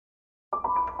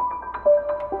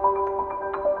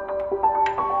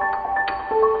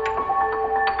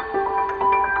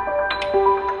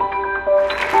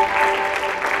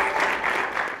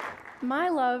My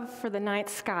love for the night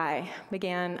sky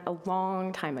began a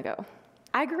long time ago.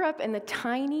 I grew up in the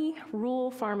tiny rural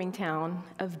farming town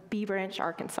of Bee Branch,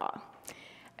 Arkansas.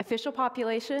 Official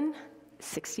population,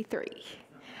 63.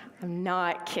 I'm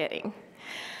not kidding.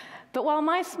 But while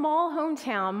my small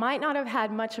hometown might not have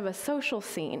had much of a social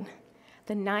scene,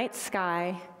 the night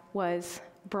sky was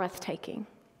breathtaking.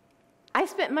 I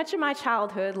spent much of my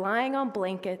childhood lying on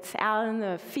blankets out in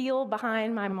the field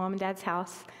behind my mom and dad's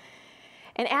house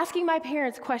and asking my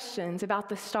parents questions about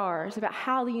the stars, about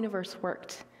how the universe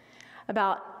worked,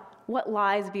 about what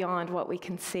lies beyond what we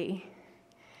can see.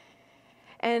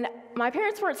 And my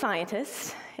parents weren't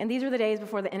scientists, and these were the days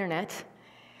before the internet.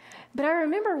 But I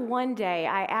remember one day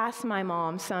I asked my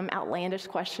mom some outlandish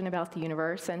question about the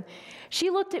universe, and she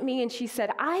looked at me and she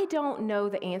said, "I don't know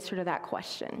the answer to that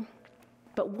question,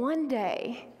 but one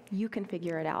day you can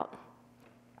figure it out."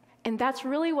 And that's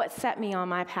really what set me on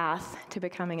my path to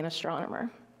becoming an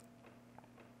astronomer.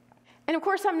 And of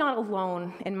course, I'm not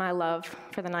alone in my love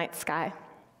for the night sky.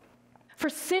 For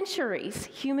centuries,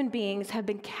 human beings have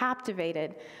been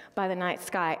captivated by the night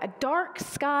sky. A dark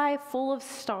sky full of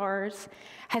stars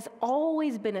has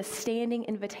always been a standing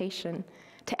invitation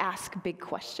to ask big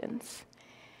questions.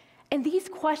 And these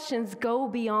questions go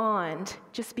beyond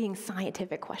just being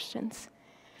scientific questions.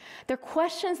 They're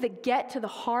questions that get to the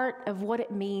heart of what it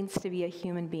means to be a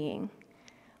human being.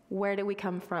 Where do we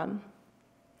come from?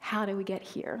 How do we get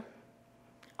here?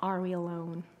 Are we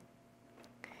alone?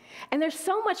 And there's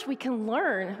so much we can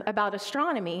learn about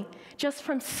astronomy just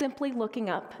from simply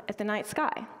looking up at the night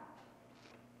sky.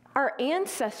 Our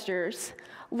ancestors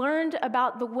learned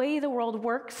about the way the world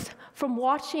works from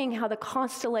watching how the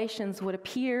constellations would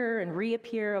appear and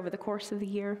reappear over the course of the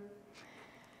year.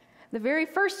 The very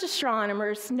first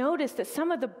astronomers noticed that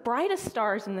some of the brightest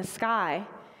stars in the sky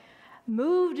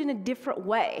moved in a different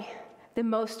way than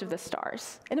most of the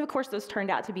stars. And of course, those turned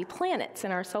out to be planets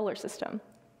in our solar system.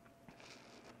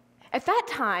 At that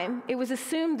time, it was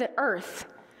assumed that Earth,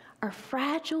 our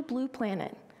fragile blue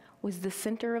planet, was the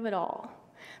center of it all,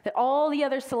 that all the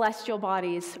other celestial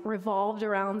bodies revolved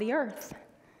around the Earth.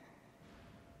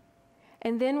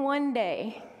 And then one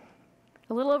day,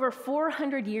 a little over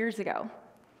 400 years ago,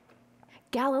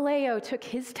 Galileo took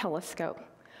his telescope,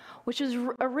 which was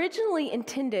originally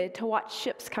intended to watch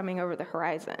ships coming over the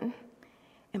horizon,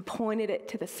 and pointed it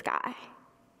to the sky,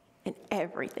 and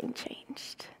everything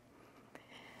changed.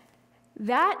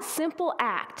 That simple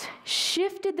act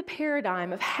shifted the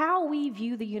paradigm of how we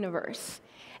view the universe,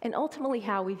 and ultimately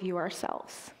how we view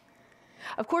ourselves.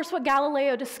 Of course, what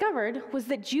Galileo discovered was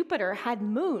that Jupiter had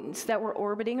moons that were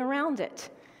orbiting around it.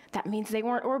 That means they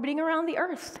weren't orbiting around the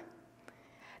Earth.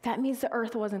 That means the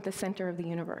Earth wasn't the center of the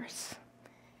universe.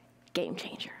 Game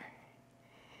changer.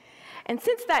 And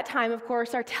since that time, of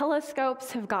course, our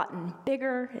telescopes have gotten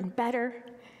bigger and better.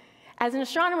 As an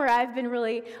astronomer, I've been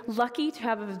really lucky to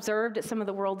have observed at some of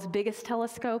the world's biggest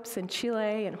telescopes in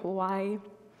Chile and Hawaii.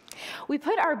 We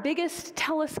put our biggest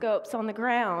telescopes on the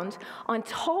ground on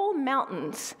tall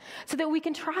mountains so that we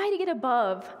can try to get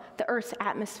above the Earth's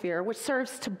atmosphere, which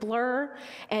serves to blur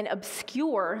and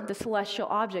obscure the celestial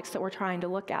objects that we're trying to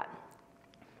look at.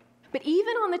 But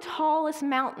even on the tallest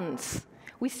mountains,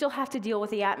 we still have to deal with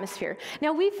the atmosphere.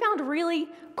 Now, we've found really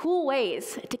cool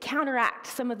ways to counteract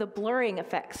some of the blurring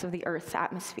effects of the Earth's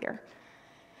atmosphere.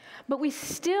 But we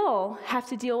still have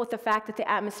to deal with the fact that the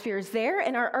atmosphere is there,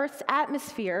 and our Earth's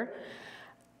atmosphere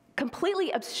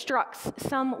completely obstructs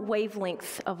some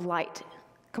wavelengths of light,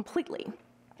 completely.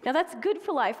 Now, that's good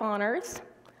for life on Earth,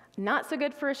 not so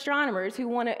good for astronomers who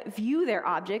want to view their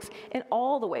objects in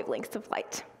all the wavelengths of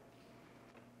light.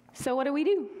 So what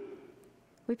do?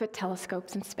 We put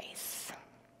telescopes in space.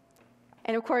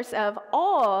 And of course, of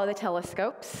all the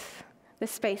telescopes, the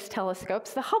space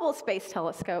telescopes, the Hubble Space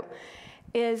Telescope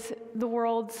is the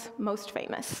world's most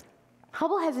famous.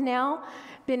 Hubble has now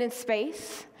been in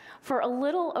space for a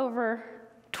little over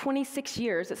 26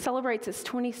 years. It celebrates its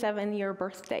 27-year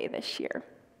birthday this year.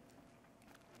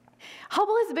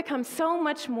 Hubble has become so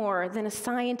much more than a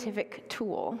scientific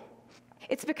tool.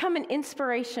 It's become an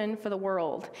inspiration for the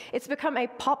world. It's become a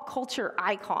pop culture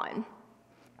icon.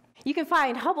 You can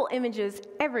find Hubble images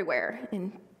everywhere,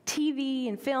 in TV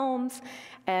and films,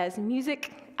 as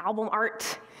music, album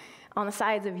art, on the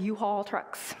sides of U-Haul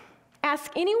trucks.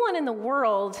 Ask anyone in the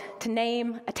world to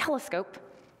name a telescope,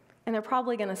 and they're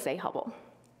probably going to say Hubble.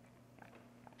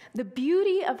 The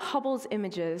beauty of Hubble's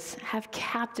images have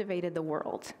captivated the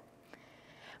world.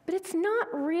 But it's not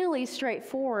really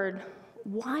straightforward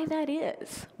why that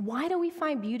is. Why do we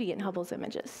find beauty in Hubble's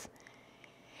images?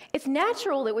 It's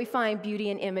natural that we find beauty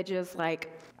in images like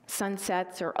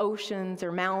sunsets or oceans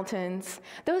or mountains.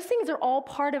 Those things are all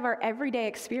part of our everyday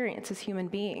experience as human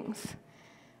beings.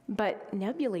 But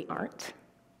nebulae aren't.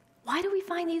 Why do we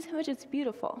find these images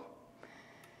beautiful?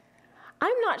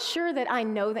 I'm not sure that I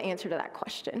know the answer to that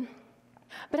question.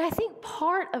 But I think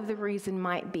part of the reason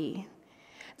might be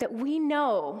that we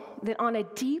know that on a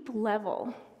deep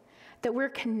level, that we're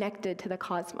connected to the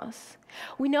cosmos.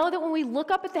 We know that when we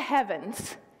look up at the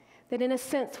heavens, that in a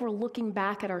sense we're looking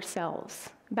back at ourselves,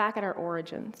 back at our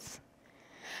origins.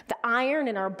 The iron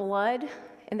in our blood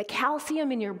and the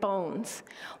calcium in your bones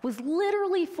was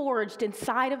literally forged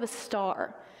inside of a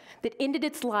star that ended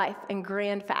its life in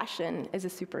grand fashion as a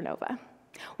supernova.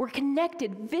 We're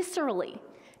connected viscerally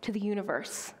to the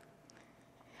universe.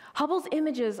 Hubble's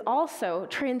images also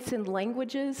transcend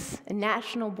languages and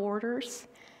national borders.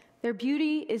 Their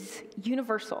beauty is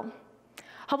universal.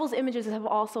 Hubble's images have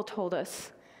also told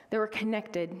us that we're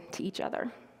connected to each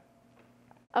other.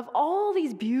 Of all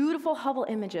these beautiful Hubble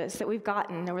images that we've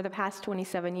gotten over the past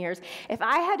 27 years, if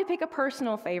I had to pick a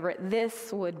personal favorite,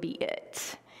 this would be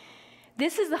it.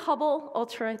 This is the Hubble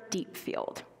Ultra Deep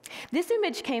Field. This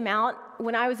image came out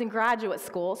when I was in graduate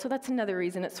school, so that's another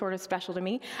reason it's sort of special to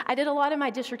me. I did a lot of my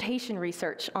dissertation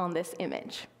research on this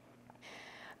image.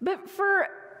 But for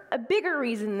a bigger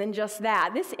reason than just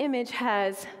that, this image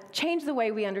has changed the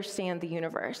way we understand the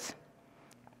universe.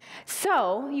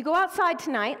 So, you go outside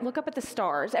tonight, look up at the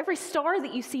stars. Every star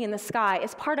that you see in the sky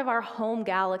is part of our home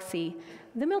galaxy,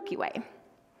 the Milky Way.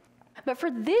 But for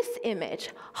this image,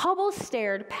 Hubble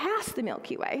stared past the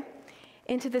Milky Way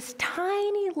into this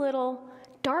tiny little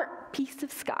dark piece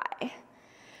of sky.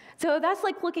 So that's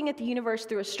like looking at the universe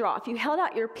through a straw. If you held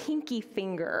out your pinky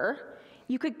finger,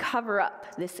 you could cover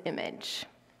up this image.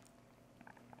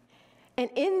 And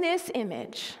in this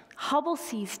image, Hubble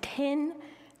sees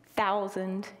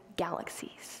 10,000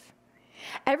 galaxies.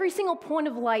 Every single point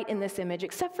of light in this image,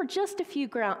 except for just a few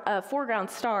foreground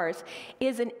stars,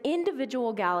 is an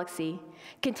individual galaxy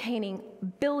containing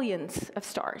billions of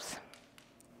stars.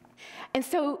 And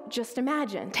so just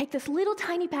imagine, take this little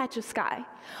tiny patch of sky,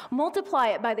 multiply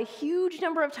it by the huge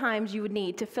number of times you would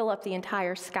need to fill up the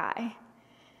entire sky.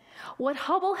 What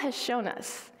Hubble has shown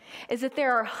us is that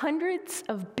there are hundreds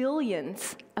of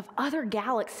billions of other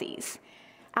galaxies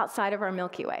outside of our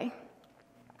Milky Way.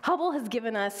 Hubble has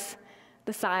given us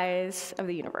the size of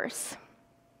the universe.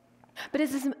 But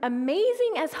as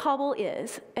amazing as Hubble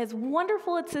is, as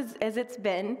wonderful as it's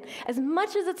been, as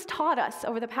much as it's taught us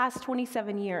over the past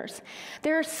 27 years,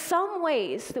 there are some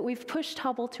ways that we've pushed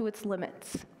Hubble to its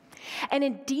limits. And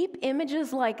in deep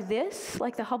images like this,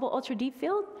 like the Hubble Ultra Deep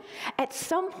Field, at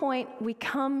some point we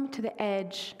come to the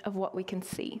edge of what we can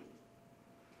see.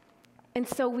 And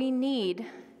so we need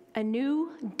a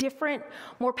new, different,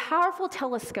 more powerful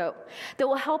telescope that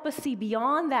will help us see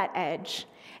beyond that edge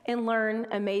and learn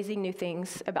amazing new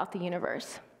things about the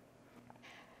universe.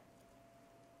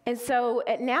 And so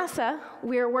at NASA,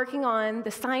 we're working on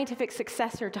the scientific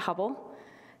successor to Hubble,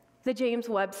 the James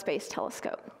Webb Space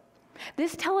Telescope.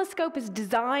 This telescope is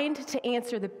designed to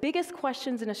answer the biggest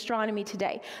questions in astronomy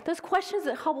today, those questions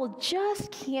that Hubble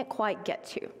just can't quite get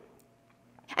to.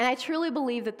 And I truly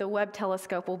believe that the Webb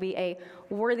telescope will be a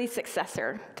worthy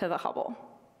successor to the Hubble.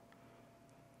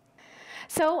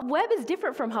 So Webb is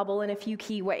different from Hubble in a few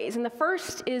key ways, and the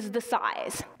first is the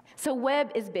size. So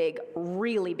Webb is big,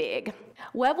 really big.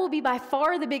 Webb will be by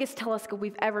far the biggest telescope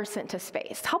we've ever sent to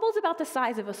space. Hubble's about the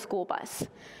size of a school bus.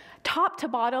 Top to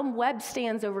bottom, Webb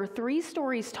stands over 3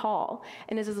 stories tall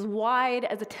and is as wide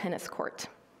as a tennis court.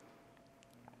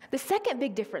 The second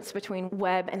big difference between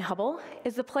Webb and Hubble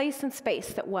is the place in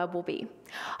space that Webb will be.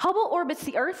 Hubble orbits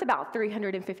the Earth about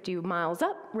 350 miles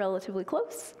up, relatively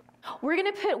close. We're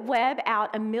going to put Webb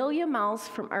out 1 million miles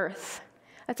from Earth.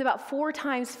 That's about 4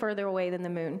 times further away than the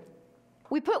moon.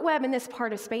 We put Webb in this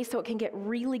part of space so it can get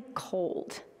really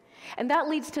cold. And that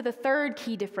leads to the third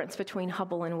key difference between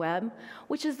Hubble and Webb,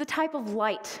 which is the type of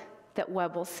light that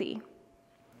Webb will see.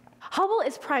 Hubble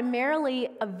is primarily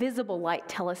a visible light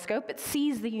telescope. It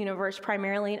sees the universe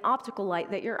primarily in optical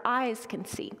light that your eyes can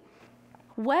see.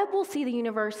 Webb will see the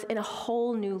universe in a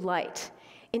whole new light,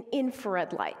 in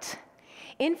infrared light.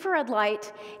 Infrared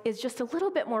light is just a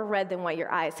little bit more red than what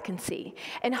your eyes can see.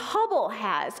 And Hubble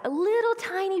has a little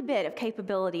tiny bit of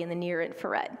capability in the near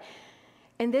infrared.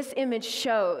 And this image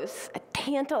shows a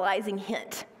tantalizing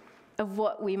hint of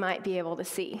what we might be able to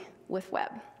see with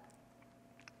Webb.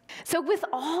 So with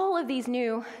all of these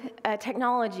new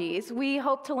technologies, we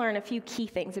hope to learn a few key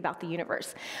things about the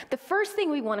universe. The first thing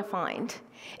we want to find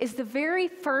is the very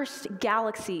first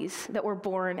galaxies that were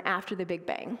born after the Big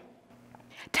Bang.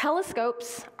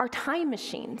 Telescopes are time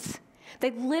machines.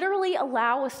 They literally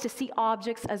allow us to see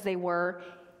objects as they were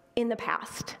in the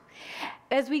past.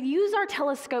 As we use our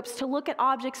telescopes to look at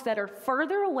objects that are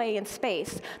further away in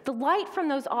space, the light from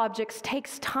those objects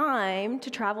takes time to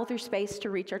travel through space to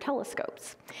reach our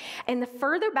telescopes. And the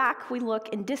further back we look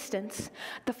in distance,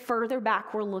 the further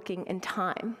back we're looking in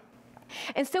time.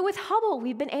 And so with Hubble,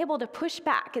 we've been able to push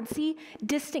back and see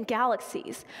distant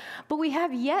galaxies, but we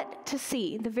have yet to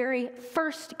see the very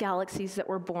first galaxies that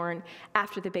were born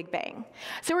after the Big Bang.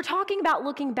 So we're talking about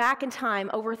looking back in time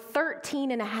over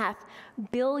 13.5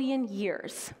 billion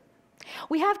years.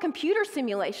 We have computer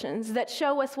simulations that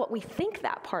show us what we think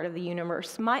that part of the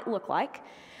universe might look like,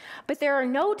 but there are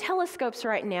no telescopes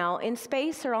right now in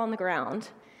space or on the ground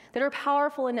that are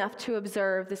powerful enough to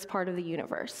observe this part of the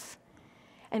universe.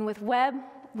 And with Webb,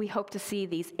 we hope to see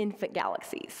these infant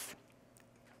galaxies.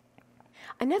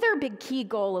 Another big key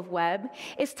goal of Webb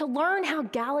is to learn how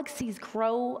galaxies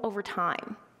grow over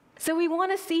time. So we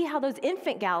want to see how those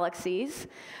infant galaxies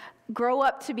grow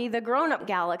up to be the grown-up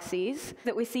galaxies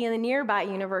that we see in the nearby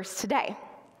universe today.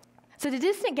 So the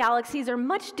distant galaxies are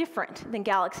much different than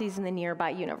galaxies in the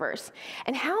nearby universe.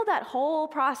 And how that whole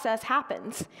process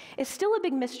happens is still a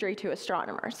big mystery to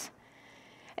astronomers.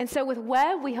 And so with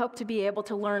Webb, we hope to be able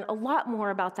to learn a lot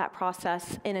more about that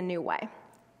process in a new way.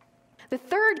 The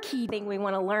third key thing we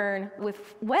want to learn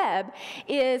with Webb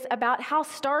is about how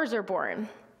stars are born.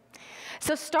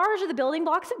 So stars are the building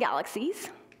blocks of galaxies,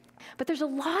 but there's a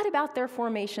lot about their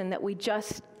formation that we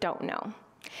just don't know.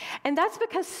 And that's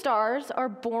because stars are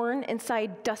born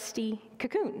inside dusty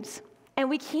cocoons. And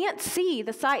we can't see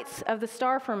the sites of the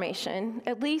star formation,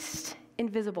 at least in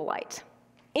visible light.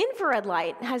 Infrared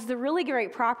light has the really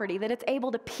great property that it's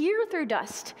able to peer through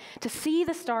dust to see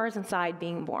the stars inside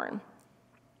being born.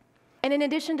 And in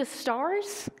addition to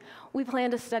stars, we plan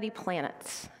to study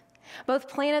planets, both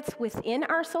planets within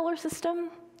our solar system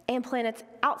and planets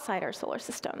outside our solar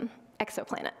system,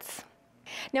 exoplanets.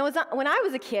 Now, when I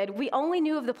was a kid, we only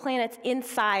knew of the planets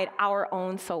inside our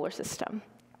own solar system.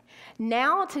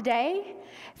 Now, today,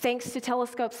 thanks to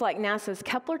telescopes like NASA's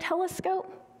Kepler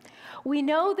telescope, we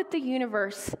know that the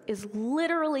universe is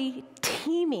literally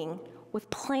teeming with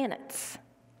planets.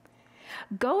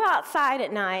 Go outside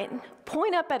at night,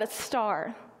 point up at a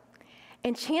star,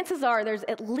 and chances are there's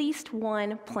at least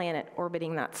one planet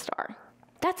orbiting that star.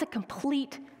 That's a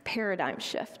complete paradigm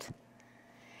shift.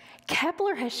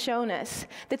 Kepler has shown us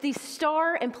that these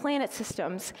star and planet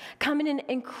systems come in an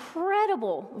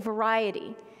incredible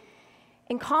variety,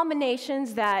 in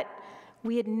combinations that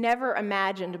we had never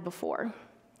imagined before.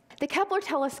 The Kepler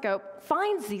telescope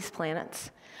finds these planets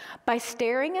by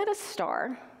staring at a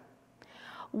star,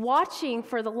 watching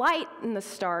for the light in the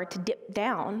star to dip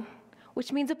down,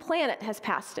 which means a planet has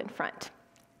passed in front,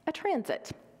 a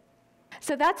transit.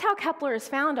 So that's how Kepler has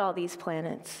found all these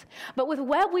planets. But with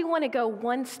Webb, we want to go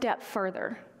one step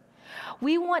further.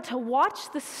 We want to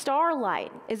watch the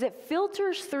starlight as it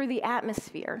filters through the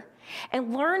atmosphere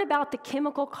and learn about the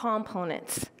chemical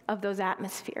components of those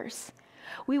atmospheres.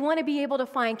 We want to be able to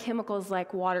find chemicals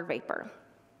like water vapor,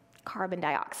 carbon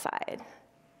dioxide,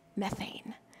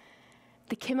 methane,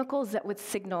 the chemicals that would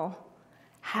signal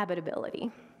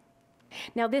habitability.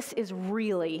 Now, this is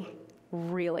really,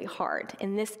 really hard,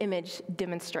 and this image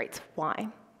demonstrates why.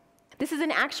 This is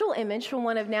an actual image from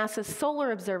one of NASA's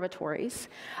solar observatories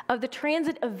of the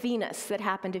transit of Venus that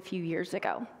happened a few years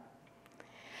ago.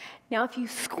 Now, if you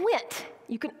squint,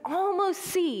 you can almost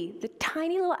see the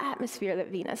tiny little atmosphere that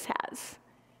Venus has.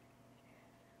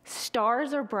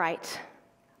 Stars are bright,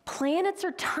 planets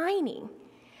are tiny,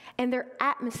 and their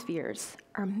atmospheres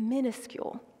are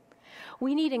minuscule.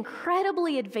 We need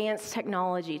incredibly advanced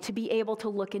technology to be able to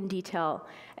look in detail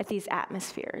at these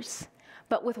atmospheres.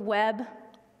 But with Webb,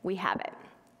 we have it.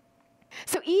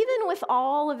 So even with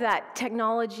all of that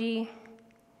technology,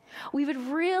 we would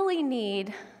really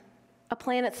need a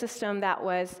planet system that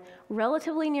was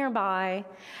relatively nearby,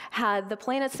 had the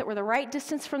planets that were the right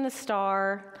distance from the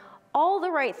star, all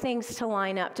the right things to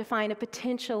line up to find a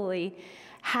potentially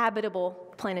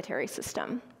habitable planetary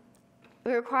system.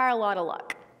 We require a lot of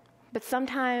luck, but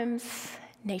sometimes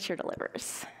nature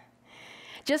delivers.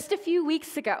 Just a few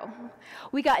weeks ago,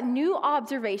 we got new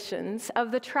observations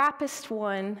of the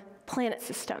TRAPPIST-1 planet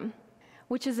system,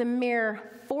 which is a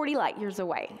mere 40 light years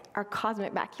away, our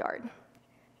cosmic backyard.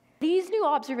 These new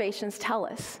observations tell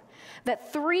us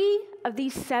that 3 of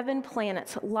these 7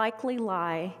 planets likely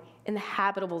lie in the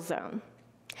habitable zone.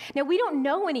 Now, we don't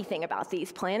know anything about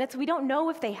these planets. We don't know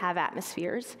if they have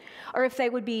atmospheres or if they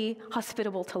would be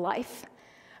hospitable to life.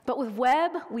 But with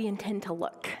Webb, we intend to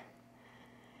look.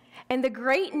 And the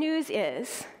great news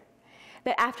is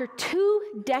that after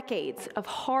 2 decades of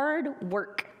hard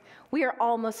work, We are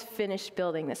almost finished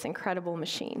building this incredible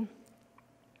machine.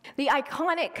 The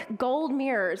iconic gold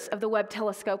mirrors of the Webb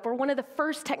telescope were one of the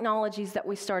first technologies that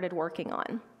we started working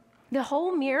on. The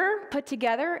whole mirror put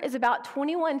together is about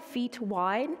 21 feet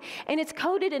wide, and it's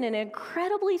coated in an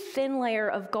incredibly thin layer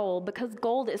of gold because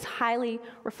gold is highly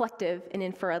reflective in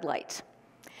infrared light.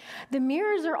 The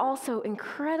mirrors are also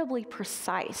incredibly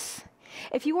precise.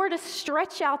 If you were to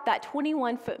stretch out that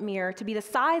 21-foot mirror to be the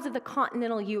size of the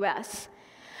continental US,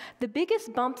 the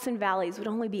biggest bumps and valleys would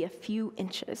only be a few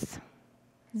inches.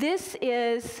 This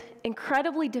is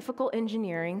incredibly difficult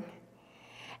engineering,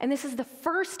 and this is the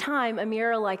first time a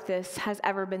mirror like this has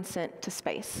ever been sent to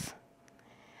space.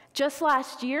 Just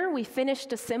last year, we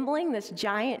finished assembling this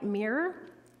giant mirror.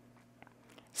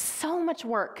 So much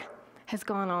work has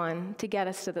gone on to get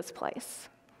us to this place.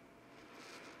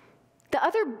 The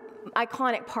other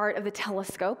iconic part of the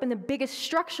telescope, and the biggest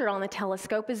structure on the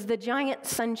telescope, is the giant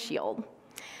sun shield.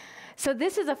 So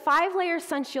this is a 5-layer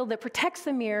sun shield that protects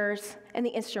the mirrors and the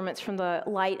instruments from the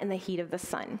light and the heat of the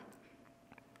sun.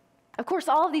 Of course,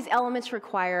 all of these elements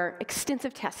require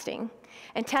extensive testing,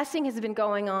 and testing has been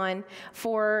going on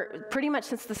for pretty much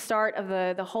since the start of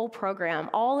the whole program.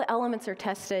 All the elements are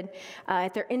tested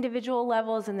at their individual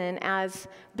levels and then as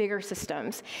bigger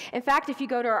systems. In fact, if you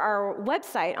go to our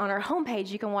website, on our homepage,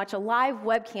 you can watch a live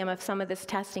webcam of some of this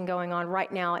testing going on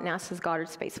right now at NASA's Goddard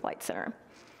Space Flight Center.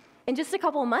 In just a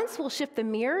couple of months, we'll ship the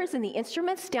mirrors and the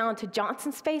instruments down to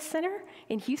Johnson Space Center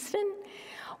in Houston,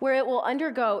 where it will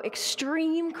undergo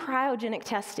extreme cryogenic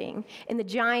testing in the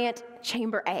giant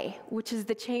Chamber A, which is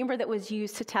the chamber that was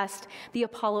used to test the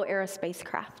Apollo-era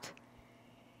spacecraft.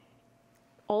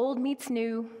 Old meets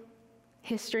new,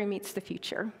 history meets the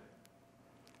future.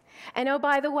 And oh,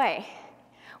 by the way,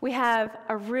 we have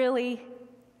a really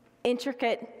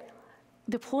intricate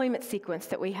deployment sequence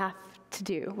that we have to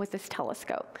do with this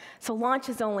telescope. So launch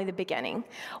is only the beginning.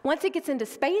 Once it gets into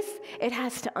space, it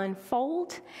has to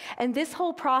unfold, and this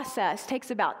whole process takes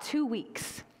about 2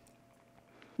 weeks.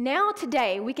 Now,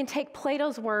 today, we can take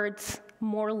Plato's words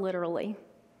more literally.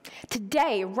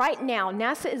 Today, right now,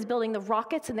 NASA is building the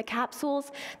rockets and the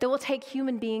capsules that will take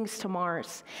human beings to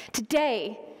Mars.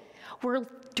 Today, we're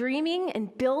dreaming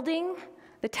and building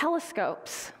the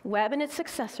telescopes, Webb and its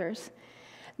successors,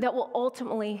 that will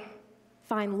ultimately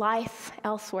find life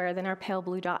elsewhere than our pale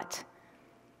blue dot.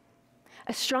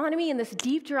 Astronomy and this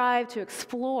deep drive to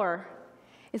explore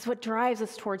is what drives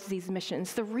us towards these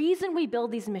missions. The reason we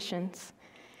build these missions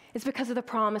is because of the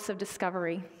promise of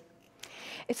discovery.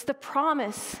 It's the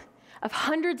promise of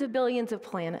hundreds of billions of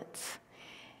planets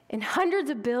and hundreds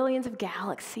of billions of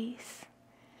galaxies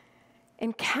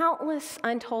and countless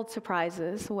untold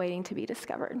surprises waiting to be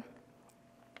discovered.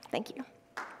 Thank you.